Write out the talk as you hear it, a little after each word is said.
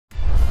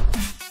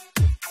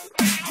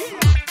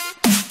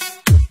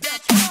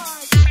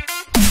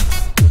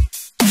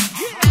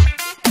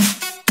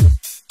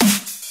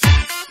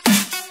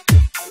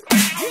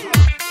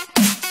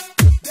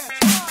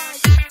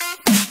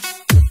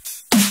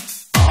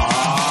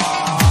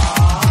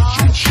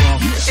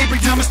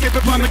step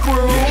up on the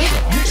groove.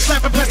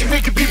 Slappin' plastic,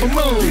 making people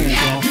move.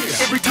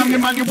 Every time you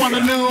mind, you wanna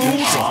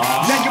lose.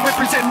 Now you're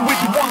representing with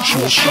the one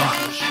Shureshock.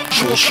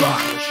 Shureshock,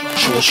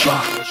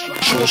 Shureshock,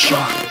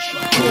 Shureshock,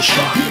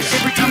 Shureshock.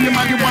 Every time you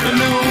mind, you wanna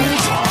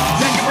lose.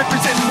 Now you're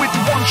representing with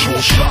the one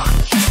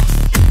Shureshock.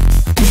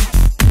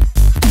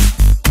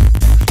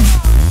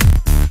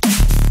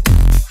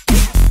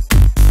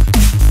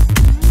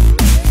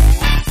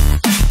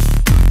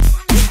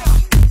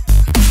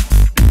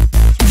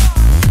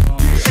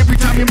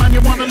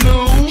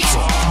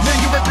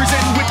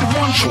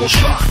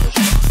 Shureshock.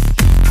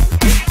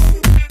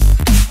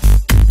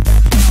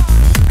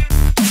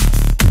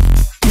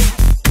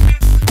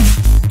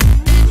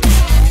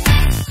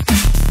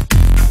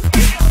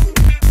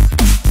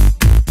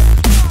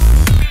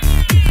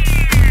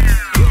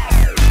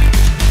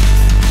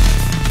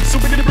 So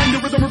we're gonna bring the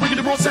rhythm, we're bringing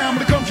the raw sound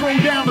when it comes thrown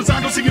down. As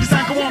I go singing this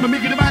alcohol, I'm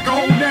making the back a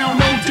hold down,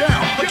 no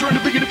doubt. I turn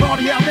the big the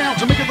party out now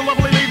to make it the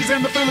lovely ladies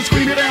and the fellas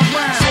scream it out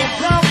loud. So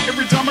proud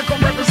every time I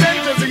come represent,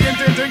 as the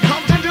intent and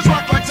content just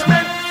rock like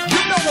cement.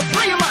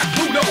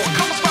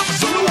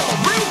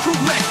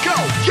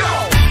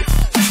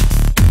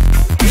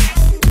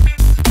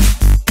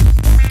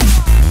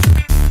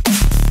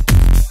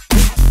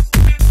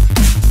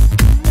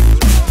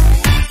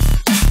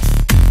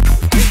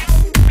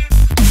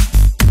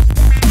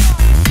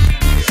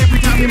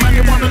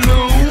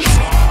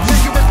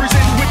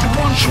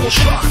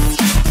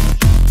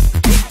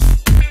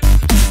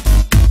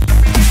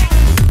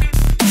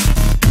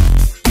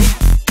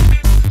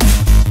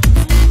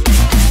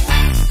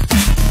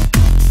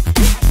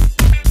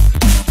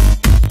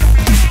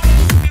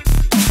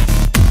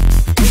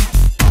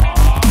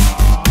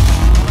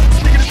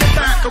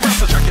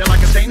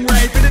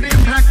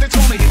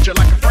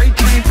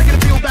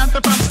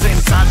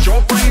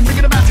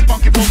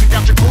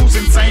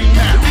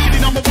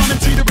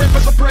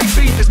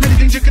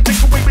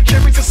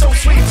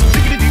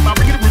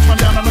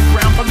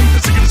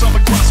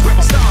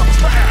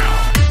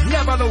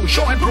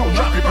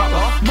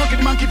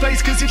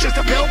 Cause you're just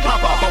a pill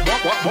popper.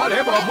 But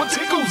whatever, what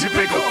tickles you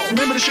pickle?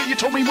 Remember the shit you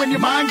told me when your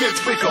mind gets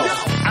fickle.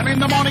 And in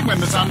the morning when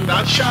the sun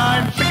does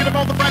shine, thinking of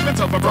all the fragments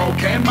of a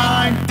broken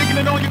mind, thinking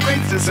in all your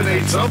graces and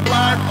ain't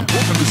sublime. I'm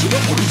talking to the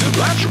what is it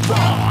that you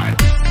find?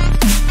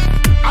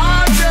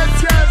 Ah, yes,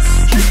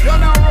 you're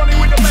now running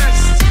with the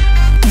best.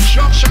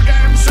 Shureshock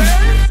MC,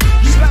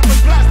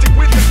 slapping plastic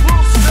with the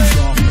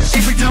groove.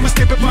 Every time I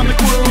step up on the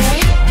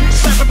groove,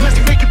 slapping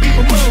plastic making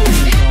people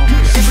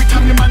move. Every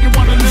time you mind you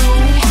wanna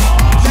lose.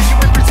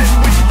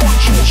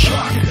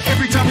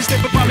 Every time you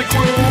step up on the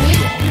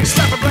groove,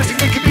 slap a plastic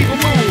making people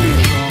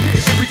move.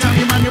 Every time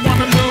you mind you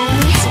wanna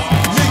lose.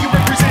 Now you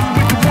represent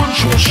with the one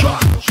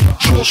Shureshock.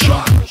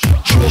 Shureshock,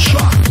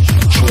 Shureshock,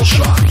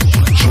 Shureshock,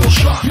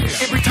 Shureshock.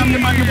 Every time you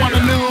mind you wanna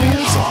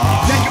lose.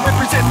 Now you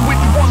represent with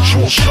the one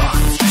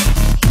Shureshock.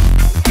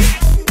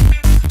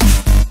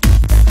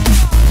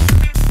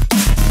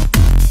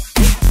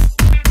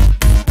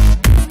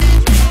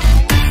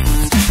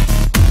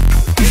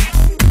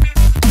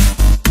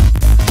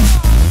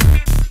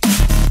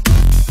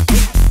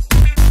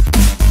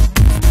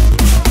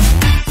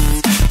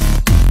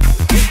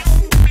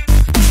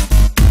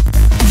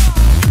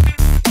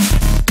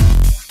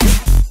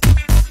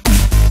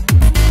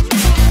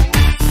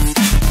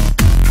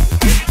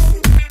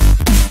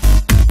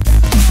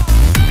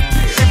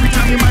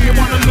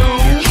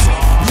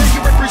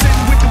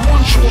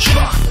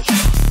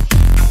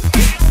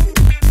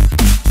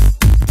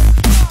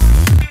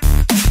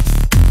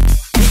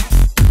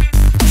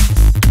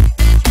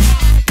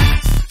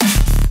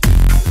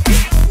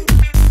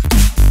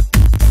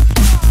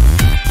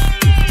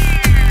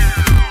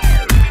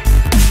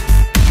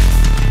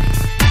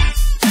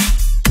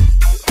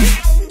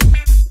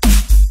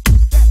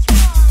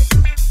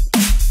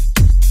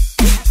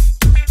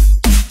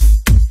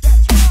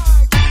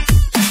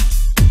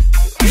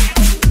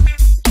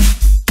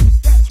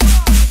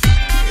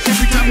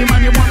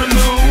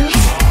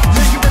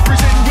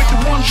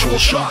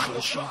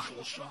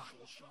 Shureshock.